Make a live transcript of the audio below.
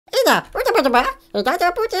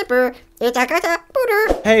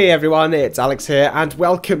Hey everyone, it's Alex here, and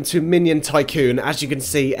welcome to Minion Tycoon. As you can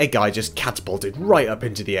see, a guy just catapulted right up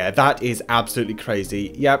into the air. That is absolutely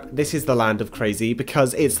crazy. Yep, this is the land of crazy,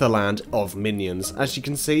 because it's the land of minions. As you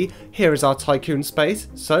can see, here is our Tycoon space.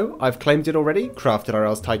 So, I've claimed it already, crafted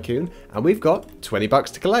our Tycoon, and we've got 20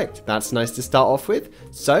 bucks to collect. That's nice to start off with.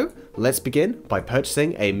 So, let's begin by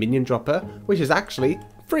purchasing a minion dropper, which is actually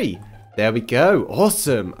free. There we go.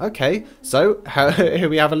 Awesome. Okay, so here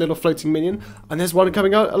we have a little floating minion, and there's one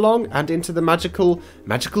coming out along and into the magical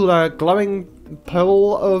glowing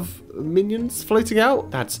pool of minions floating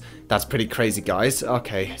out. That's pretty crazy, guys.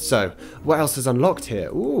 Okay, so what else is unlocked here?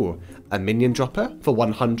 Ooh, a minion dropper for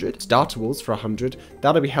 100, starter walls for 100.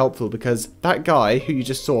 That'll be helpful because that guy who you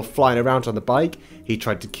just saw flying around on the bike, he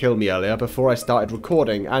tried to kill me earlier before I started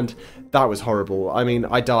recording, and that was horrible. I mean,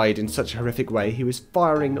 I died in such a horrific way. He was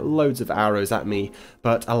firing loads of arrows at me,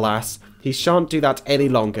 but alas, he shan't do that any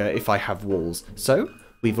longer if I have walls. So,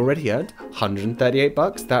 we've already earned 138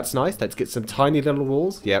 bucks. That's nice. Let's get some tiny little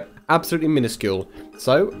walls. Yep, absolutely minuscule.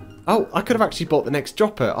 So, oh, I could have actually bought the next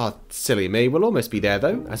dropper. Oh, silly me. We'll almost be there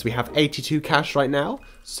though, as we have 82 cash right now.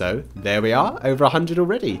 So, there we are, over 100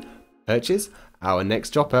 already. Purchase our next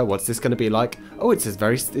dropper. What's this going to be like? Oh, it's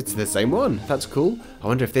the same one. That's cool. I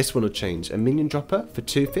wonder if this one will change. A minion dropper for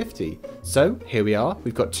 250. So, here we are.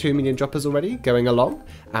 We've got 2 minion droppers already going along,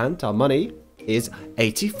 and our money is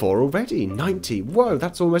 84 already. 90. Whoa,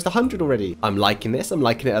 that's almost 100 already. I'm liking this. I'm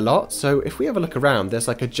liking it a lot. So if we have a look around, there's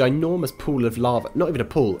like a ginormous pool of lava. Not even a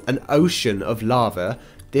pool, an ocean of lava.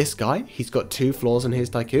 This guy, he's got 2 floors in his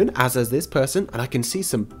Tycoon, as has this person, and I can see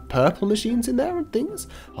some purple machines in there and things.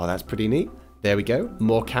 Oh, that's pretty neat. There we go.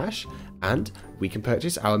 More cash. And we can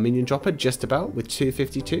purchase our minion dropper just about with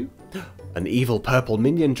 252. An evil purple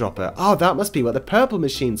minion dropper. Oh, that must be what the purple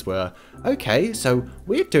machines were. Okay, so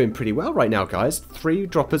we're doing pretty well right now, guys. 3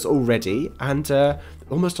 droppers already, and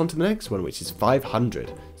almost on to the next one, which is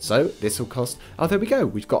 500. So this will cost... Oh, there we go.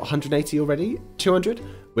 We've got 180 already. 200.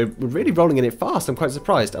 We're really rolling in it fast. I'm quite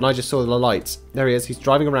surprised. And I just saw the lights. There he is. He's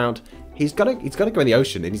driving around. He's gonna go in the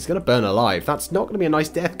ocean, and he's gonna burn alive. That's not gonna be a nice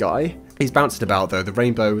death, guy. He's bouncing about though. The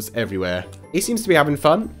rainbow's everywhere. He seems to be having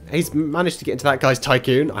fun. He's managed to get into that guy's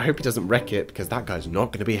Tycoon. I hope he doesn't wreck it, because that guy's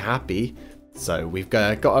not gonna be happy. So we've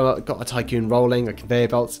got a Tycoon rolling, a conveyor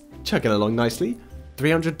belt's chugging along nicely.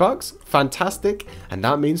 300 bucks, fantastic, and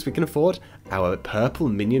that means we can afford our purple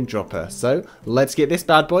minion dropper. So let's get this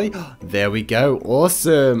bad boy. There we go.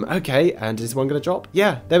 Awesome. Okay, and is one gonna drop?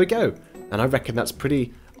 Yeah, there we go. And I reckon that's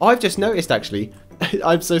pretty... Oh, I've just noticed, actually,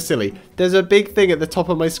 I'm so silly. There's a big thing at the top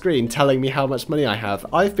of my screen telling me how much money I have.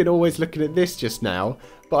 I've been always looking at this just now,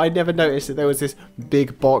 but I never noticed that there was this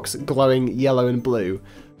big box glowing yellow and blue.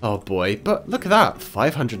 Oh boy, but look at that,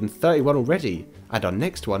 531 already. And our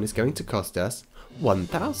next one is going to cost us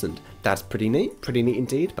 1,000. That's pretty neat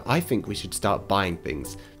indeed, but I think we should start buying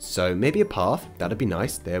things. So maybe a path, that'd be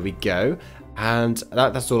nice. There we go. And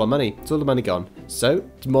that's all our money. It's all the money gone. So,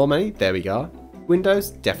 more money, there we go. Windows,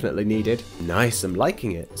 definitely needed. Nice, I'm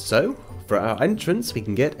liking it. So, for our entrance, we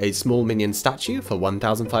can get a small minion statue for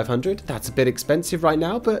 1,500. That's a bit expensive right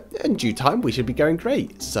now, but in due time, we should be going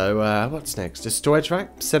great. So, what's next? A storage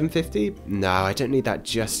rack, 750? No, I don't need that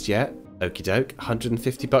just yet. Okie doke,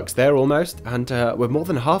 150 bucks there almost, and we're more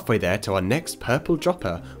than halfway there to our next purple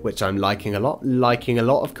dropper, which I'm liking a lot. Liking a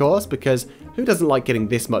lot, of course, because who doesn't like getting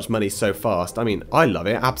this much money so fast? I mean, I love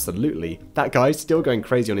it, absolutely. That guy's still going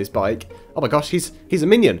crazy on his bike. Oh my gosh, he's a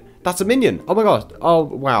minion. That's a minion. Oh my gosh. Oh,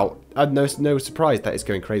 wow. No surprise that is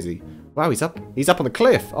going crazy. Wow, he's up on the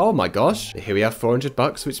cliff. Oh my gosh. Here we have 400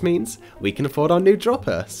 bucks, which means we can afford our new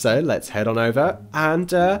dropper. So let's head on over, and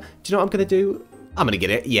do you know what I'm going to do? I'm going to get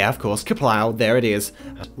it. Yeah, of course. Kaplow. There it is.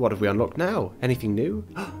 What have we unlocked now? Anything new?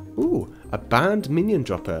 Ooh, a band minion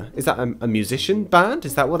dropper. Is that a musician band?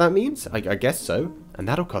 Is that what that means? I guess so. And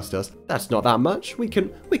that'll cost us. That's not that much. We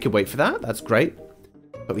can wait for that. That's great.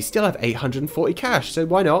 But we still have 840 cash, so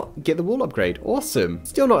why not get the wall upgrade? Awesome.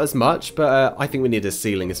 Still not as much, but I think we need a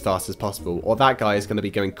ceiling as fast as possible, or that guy is going to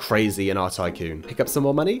be going crazy in our Tycoon. Pick up some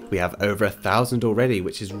more money. We have over 1,000 already,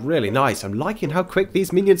 which is really nice. I'm liking how quick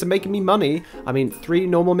these minions are making me money. I mean, 3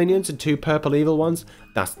 normal minions and 2 purple evil ones.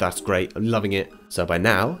 That's great. I'm loving it. So by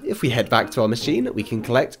now, if we head back to our machine, we can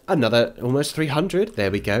collect another almost 300.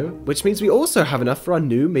 There we go. Which means we also have enough for our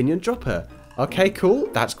new minion dropper. Okay, cool.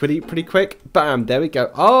 That's pretty quick. Bam, there we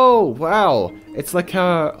go. Oh, wow. It's like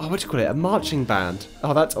a, what do you call it? A marching band.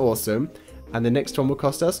 Oh, that's awesome. And the next one will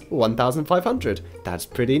cost us 1,500. That's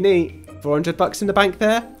pretty neat. 400 bucks in the bank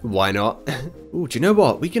there? Why not? Ooh, do you know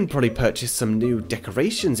what? We can probably purchase some new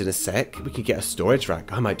decorations in a sec. We could get a storage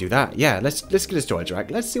rack. I might do that. Yeah, let's get a storage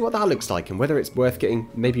rack. Let's see what that looks like and whether it's worth getting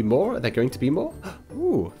maybe more. Are there going to be more?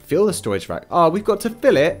 Ooh, fill the storage rack. Oh, we've got to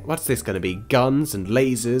fill it. What's this going to be? Guns and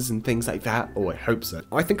lasers and things like that? Oh, I hope so.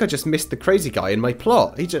 I think I just missed the crazy guy in my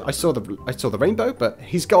plot. I saw the rainbow, but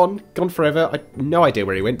he's gone forever. No idea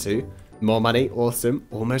where he went to. More money, awesome.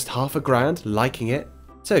 Almost half a grand, liking it.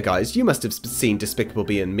 So guys, you must have seen Despicable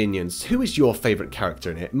Me and Minions. Who is your favourite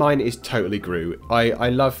character in it? Mine is totally Gru. I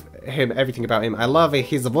love him, everything about him. I love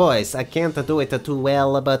his voice. I can't do it too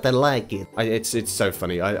well, but I like it. It's so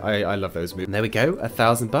funny. I love those movies. And there we go,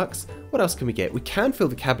 1,000 bucks. What else can we get? We can fill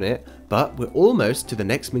the cabinet, but we're almost to the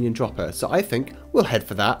next Minion dropper. So I think we'll head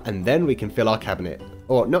for that, and then we can fill our cabinet.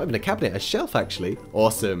 Or not even a cabinet, a shelf actually.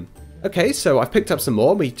 Awesome. Okay, so I've picked up some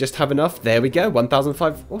more. We just have enough. There we go,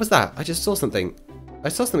 1,005. What was that? I just saw something. I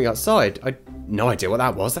saw something outside. I no idea what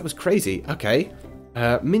that was. That was crazy. Okay.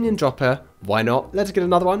 Minion dropper. Why not? Let's get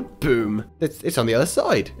another one. Boom. It's on the other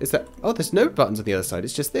side. Is that... Oh, there's no buttons on the other side.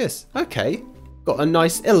 It's just this. Okay. Got a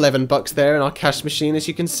nice 11 bucks there in our cash machine, as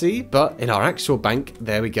you can see. But in our actual bank,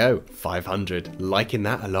 there we go. 500. Liking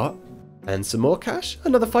that a lot. And some more cash,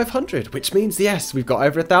 another 500, which means, yes, we've got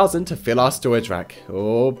over 1,000 to fill our storage rack.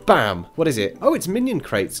 Oh, bam. What is it? Oh, it's Minion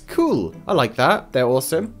crates. Cool. I like that. They're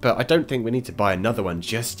awesome. But I don't think we need to buy another one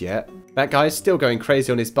just yet. That guy's still going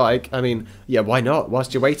crazy on his bike. I mean, yeah, why not?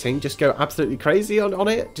 Whilst you're waiting, just go absolutely crazy on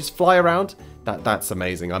it. Just fly around. That's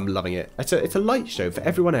amazing. I'm loving it. It's a light show for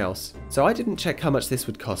everyone else. So I didn't check how much this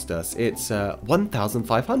would cost us. It's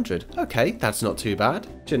 1,500. Okay, that's not too bad.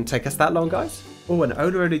 Shouldn't take us that long, guys. Oh, an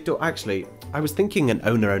owner-only door. Actually, I was thinking an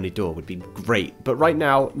owner-only door would be great. But right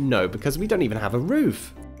now, no, because we don't even have a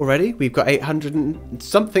roof. Already, we've got 800 and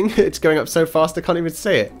something. It's going up so fast, I can't even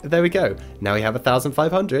see it. There we go. Now we have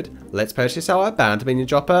 1,500. Let's purchase our band minion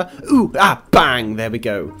dropper. Ooh, bang. There we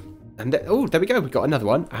go. And oh, there we go. We've got another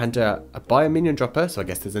one. And a buy a minion dropper. So I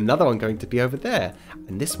guess there's another one going to be over there.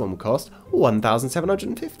 And this one will cost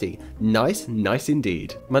 1,750. Nice, nice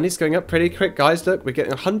indeed. Money's going up pretty quick, guys. Look, we're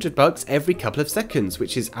getting 100 bucks every couple of seconds,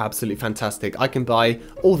 which is absolutely fantastic. I can buy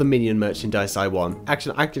all the minion merchandise I want.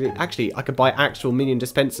 Actually, I could buy actual minion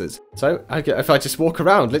dispensers. So if I just walk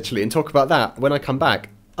around, literally, and talk about that, when I come back,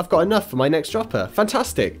 I've got enough for my next dropper.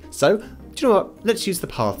 Fantastic. So, do you know what? Let's use the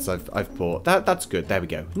paths I've bought. That's good. There we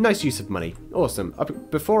go. Nice use of money. Awesome.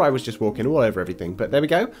 Before I was just walking all over everything, but there we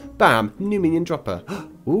go. Bam. New minion dropper.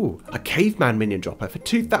 Ooh, a caveman minion dropper for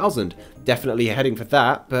 2,000. Definitely heading for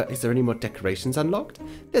that, but is there any more decorations unlocked?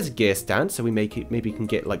 There's a gear stand, so maybe we can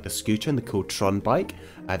get like the scooter and the cool Tron bike.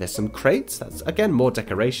 There's some crates. That's, again, more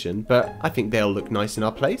decoration, but I think they'll look nice in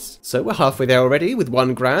our place. So we're halfway there already with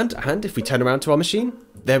 1 grand, and if we turn around to our machine,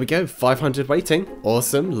 there we go, 500 waiting.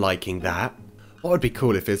 Awesome, liking that. What would be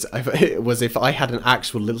cool if if I had an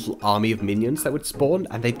actual little army of minions that would spawn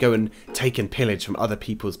and they'd go and take and pillage from other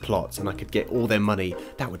people's plots and I could get all their money.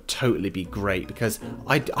 That would totally be great because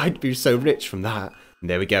I'd be so rich from that. And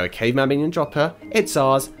there we go, a caveman minion dropper. It's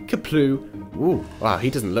ours. Kaploo. Ooh, wow, he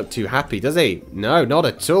doesn't look too happy, does he? No, not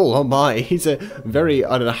at all. Oh my, he's a very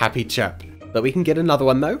unhappy chap. But we can get another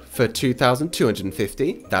one though for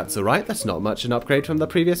 2,250. That's alright, that's not much an upgrade from the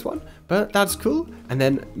previous one, but that's cool. And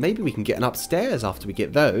then maybe we can get an upstairs after we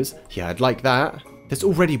get those. Yeah, I'd like that. There's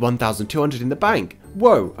already 1,200 in the bank.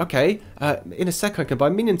 Whoa, okay. In a sec I can buy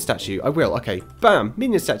a minion statue. I will, okay. Bam,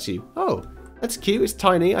 minion statue. Oh, that's cute, it's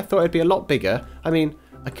tiny. I thought it'd be a lot bigger. I mean,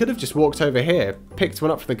 I could have just walked over here, picked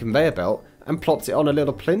one up from the conveyor belt, and plopped it on a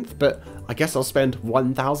little plinth, but I guess I'll spend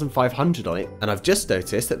 1,500 on it. And I've just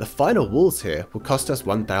noticed that the final walls here will cost us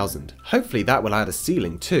 1,000. Hopefully that will add a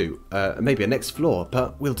ceiling too, maybe a next floor,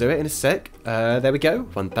 but we'll do it in a sec. There we go,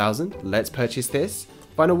 1,000. Let's purchase this.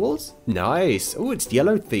 Final walls? Nice. Oh, it's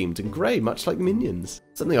yellow themed and grey, much like Minions.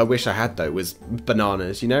 Something I wish I had though was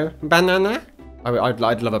bananas, you know? Banana? I'd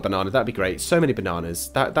love a banana, that'd be great. So many bananas.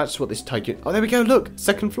 That's what this tycoon... Oh, there we go, look!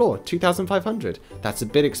 Second floor, 2,500. That's a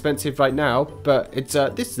bit expensive right now, but it's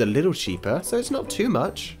this is a little cheaper, so it's not too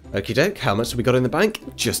much. Okie doke, how much have we got in the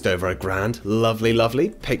bank? Just over £1,000. Lovely, lovely.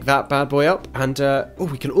 Pick that bad boy up, and oh,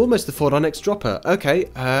 we can almost afford our next dropper. Okay,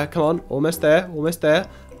 come on, almost there, almost there.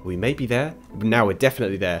 We may be there. Now we're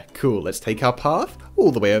definitely there. Cool, let's take our path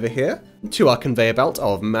all the way over here to our conveyor belt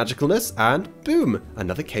of magicalness, and boom,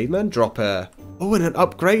 another caveman dropper. Oh, and an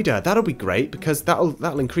upgrader. That'll be great because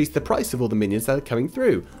that'll increase the price of all the minions that are coming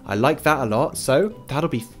through. I like that a lot, so that'll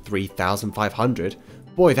be 3,500.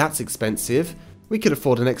 Boy, that's expensive. We could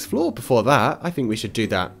afford a next floor before that. I think we should do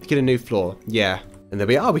that. Get a new floor. Yeah. And there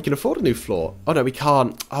we are, we can afford a new floor. Oh no, we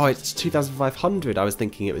can't. Oh, it's 2,500. I was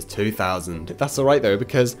thinking it was 2,000. That's alright though,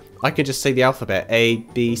 because I can just say the alphabet. A,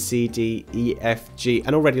 B, C, D, E, F, G.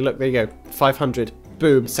 And already, look, there you go. 500.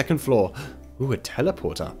 Boom, second floor. Ooh, a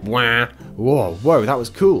teleporter. Wah. Whoa, whoa, that was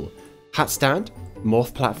cool. Hat stand,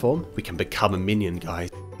 morph platform. We can become a minion, guys.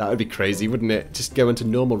 That would be crazy, wouldn't it? Just go into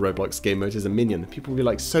normal Roblox game mode as a minion. People would be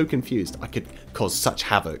like so confused. I could cause such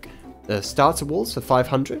havoc. Starter walls for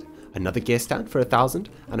 500. Another gear stand for 1,000,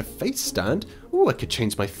 and a face stand. Oh, I could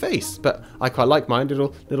change my face, but I quite like mine.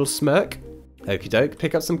 Little smirk. Okie doke.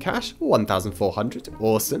 Pick up some cash. 1,400.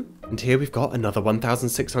 Awesome. And here we've got another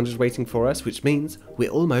 1,600 waiting for us, which means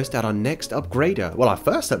we're almost at our next upgrader. Well, our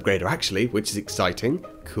first upgrader actually, which is exciting.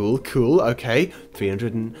 Cool, cool. Okay,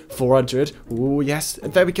 300 and 400. Oh yes,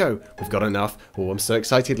 and there we go. We've got enough. Oh, I'm so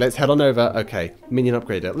excited. Let's head on over. Okay, minion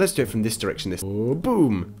upgrader. Let's do it from this direction. Oh,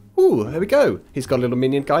 boom. Ooh, there we go. He's got a little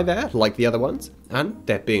minion guy there, like the other ones. And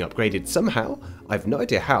they're being upgraded somehow. I have no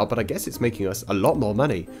idea how, but I guess it's making us a lot more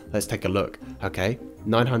money. Let's take a look. Okay,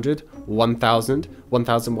 900, 1,000,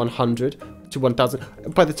 1,100 to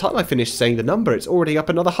 1,000. By the time I finish saying the number, it's already up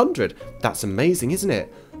another 100. That's amazing, isn't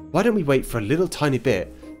it? Why don't we wait for a little tiny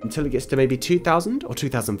bit until it gets to maybe 2,000 or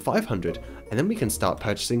 2,500, and then we can start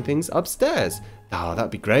purchasing things upstairs. Oh,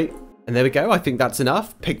 that'd be great. And there we go, I think that's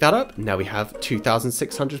enough. Pick that up. Now we have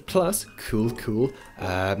 2,600 plus. Cool, cool.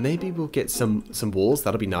 Maybe we'll get some walls.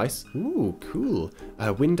 That'll be nice. Ooh, cool.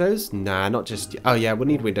 Windows? Nah, not just... Oh, yeah, we'll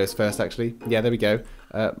need windows first, actually. Yeah, there we go.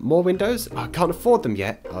 More windows? Oh, I can't afford them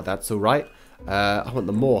yet. Oh, that's all right. I want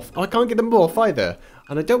the morph. Oh, I can't get the morph either.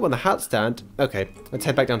 And I don't want the hat stand. Okay, let's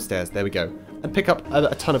head back downstairs. There we go. And pick up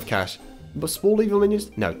a ton of cash. But small evil minions?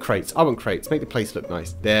 No, crates. I want crates. Make the place look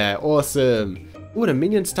nice. There, awesome. Ooh, and a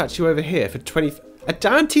minion statue over here for 20... A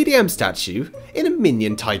Dan TDM statue? In a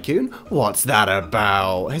Minion Tycoon? What's that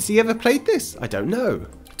about? Has he ever played this? I don't know.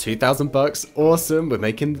 2,000 bucks. Awesome. We're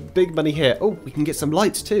making big money here. Oh, we can get some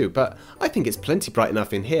lights too, but I think it's plenty bright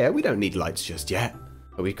enough in here. We don't need lights just yet.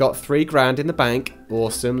 But we've got 3 grand in the bank.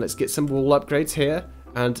 Awesome. Let's get some wall upgrades here.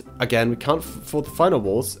 And again, we can't afford the final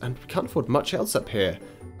walls, and we can't afford much else up here.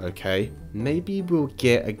 Okay, maybe we'll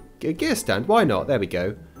get a gear stand. Why not? There we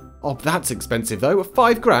go. Oh, that's expensive though.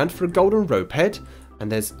 5 grand for a golden rope head.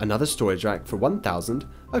 And there's another storage rack for 1,000.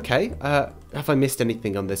 Okay, have I missed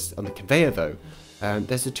anything on the conveyor though?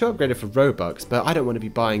 There's a 2 upgrader for Robux, but I don't want to be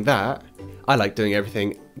buying that. I like doing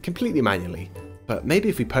everything completely manually. But maybe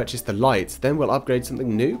if we purchase the lights, then we'll upgrade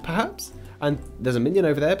something new, perhaps? And there's a minion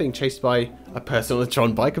over there being chased by a person on a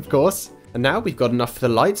Tron bike, of course. And now we've got enough for the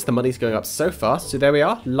lights. The money's going up so fast. So there we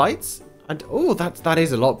are, lights. And oh, that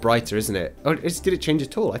is a lot brighter, isn't it? Oh, did it change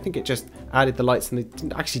at all? I think it just added the lights and they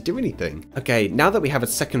didn't actually do anything. Okay, now that we have a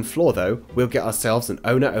second floor though, we'll get ourselves an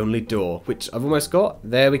owner-only door, which I've almost got.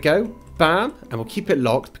 There we go. Bam. And we'll keep it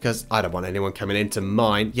locked because I don't want anyone coming into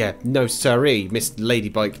mine. Yeah, no siree, Miss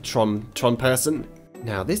Ladybike Tron person.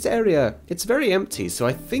 Now this area, it's very empty, so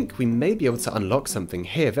I think we may be able to unlock something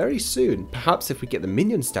here very soon. Perhaps if we get the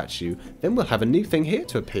minion statue, then we'll have a new thing here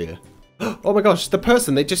to appear. Oh my gosh, the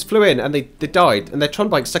person, they just flew in and they died and their Tron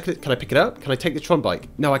bike stuck in it. Can I pick it up? Can I take the Tron bike?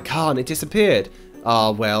 No, I can't. It disappeared.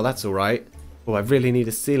 Ah, well, that's all right. Oh, I really need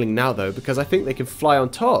a ceiling now though, because I think they can fly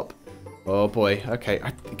on top. Oh boy. Okay,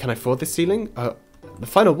 can I afford this ceiling? The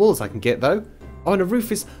final walls I can get though. Oh, and a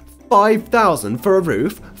roof is 5,000 for a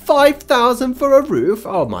roof. 5,000 for a roof.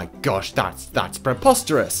 Oh my gosh, that's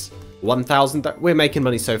preposterous. 1,000. We're making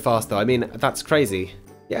money so fast though. I mean, that's crazy.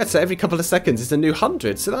 Yeah, so every couple of seconds is a new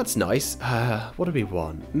 100, so that's nice. What do we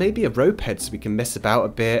want? Maybe a rope head so we can mess about a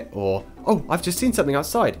bit, or... Oh, I've just seen something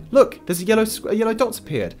outside. Look, there's a yellow dot's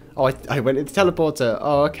appeared. Oh, I went into the teleporter.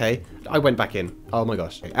 Oh, okay. I went back in. Oh my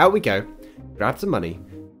gosh. Okay, out we go. Grab some money.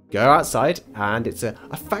 Go outside, and it's a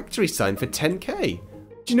factory sign for 10k.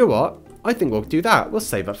 Do you know what? I think we'll do that. We'll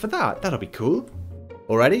save up for that. That'll be cool.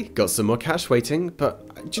 Alrighty, got some more cash waiting,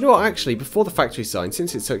 but do you know what, actually, before the factory sign,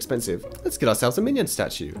 since it's so expensive, let's get ourselves a minion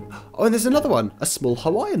statue. Oh, and there's another one, a small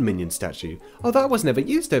Hawaiian minion statue. Oh, that was never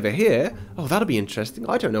used over here. Oh, that'll be interesting.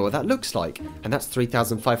 I don't know what that looks like. And that's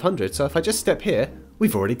 3,500, so if I just step here,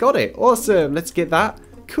 we've already got it. Awesome, let's get that.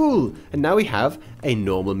 Cool, and now we have a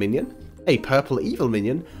normal minion, a purple evil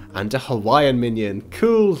minion, and a Hawaiian minion.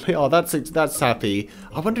 Cool. Oh, that's happy.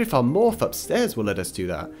 I wonder if our morph upstairs will let us do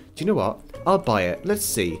that. Do you know what? I'll buy it. Let's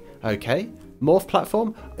see. Okay. Morph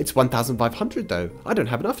platform. It's 1,500 though. I don't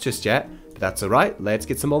have enough just yet. But that's alright. Let's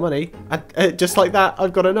get some more money. And just like that,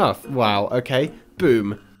 I've got enough. Wow. Okay.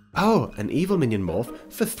 Boom. Oh, an evil minion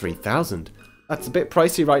morph for 3,000. That's a bit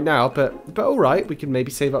pricey right now, but alright. We can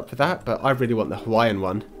maybe save up for that. But I really want the Hawaiian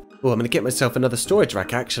one. Oh, I'm going to get myself another storage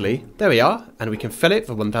rack, actually. There we are. And we can fill it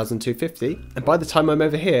for 1,250. And by the time I'm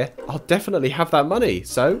over here, I'll definitely have that money.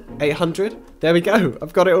 So, 800. There we go.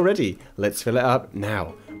 I've got it already. Let's fill it up.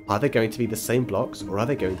 Now, are they going to be the same blocks or are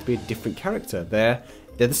they going to be a different character? They're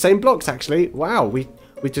the same blocks, actually. Wow, we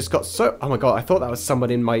just got so... Oh my god, I thought that was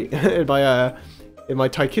someone in my in my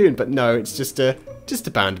tycoon, but no, it's just a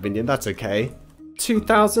band minion. That's okay.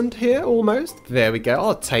 2,000 here, almost. There we go.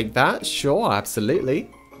 I'll take that. Sure,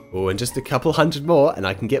 absolutely. Oh, and just a couple hundred more, and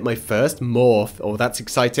I can get my first morph. Oh, that's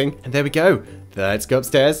exciting. And there we go. Let's go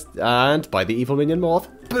upstairs and buy the evil minion morph.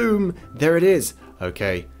 Boom! There it is.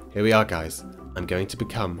 Okay, here we are, guys. I'm going to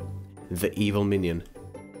become the evil minion.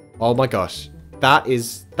 Oh my gosh.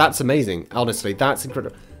 That's amazing. Honestly, that's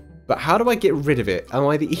incredible. But how do I get rid of it? Am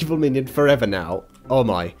I the evil minion forever now? Oh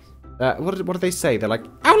my. What do they say? They're like,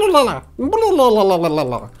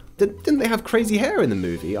 didn't they have crazy hair in the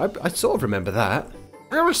movie? I sort of remember that.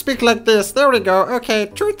 I will speak like this. There we go. Okay,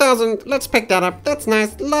 2,000. Let's pick that up. That's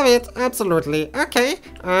nice. Love it. Absolutely. Okay.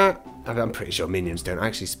 I'm pretty sure minions don't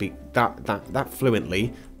actually speak that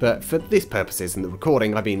fluently, but for these purposes in the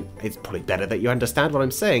recording, I mean, it's probably better that you understand what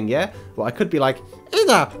I'm saying, yeah? Well, I could be like,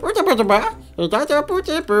 that's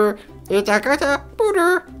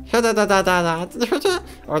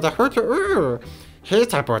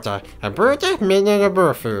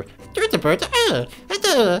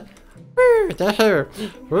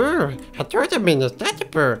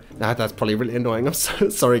probably really annoying. I'm so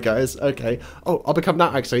sorry, guys. Okay. Oh, I'll become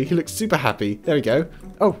that, actually. He looks super happy. There we go.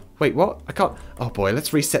 Oh, wait, what? I can't... Oh, boy,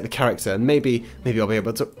 let's reset the character, and maybe I'll be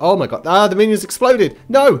able to... Oh, my God. Ah, the minions exploded.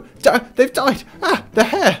 No! They've died. Ah, the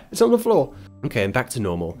hair. It's on the floor. Okay, and back to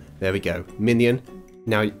normal. There we go. Minion.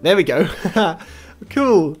 Now, there we go.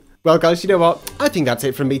 Cool. Well, guys, you know what? I think that's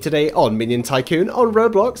it from me today on Minion Tycoon on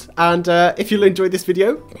Roblox. And if you enjoyed this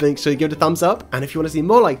video, make sure you give it a thumbs up. And if you want to see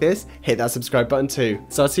more like this, hit that subscribe button too.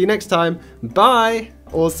 So I'll see you next time. Bye.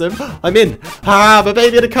 Awesome. I'm in. Ah, my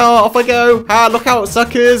baby in a car. Off I go. Ah, look out,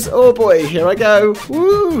 suckers. Oh, boy. Here I go.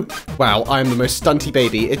 Woo. Wow, I'm the most stunty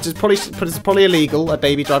baby. It's probably illegal, a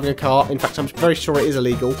baby driving a car. In fact, I'm very sure it is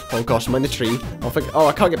illegal. Oh, gosh, I'm in the tree. Oh,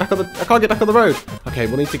 I can't get back on the road. Okay,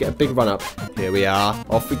 we'll need to get a big run up. Here we are.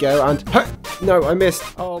 Off we go. And no, I missed.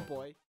 Oh, boy.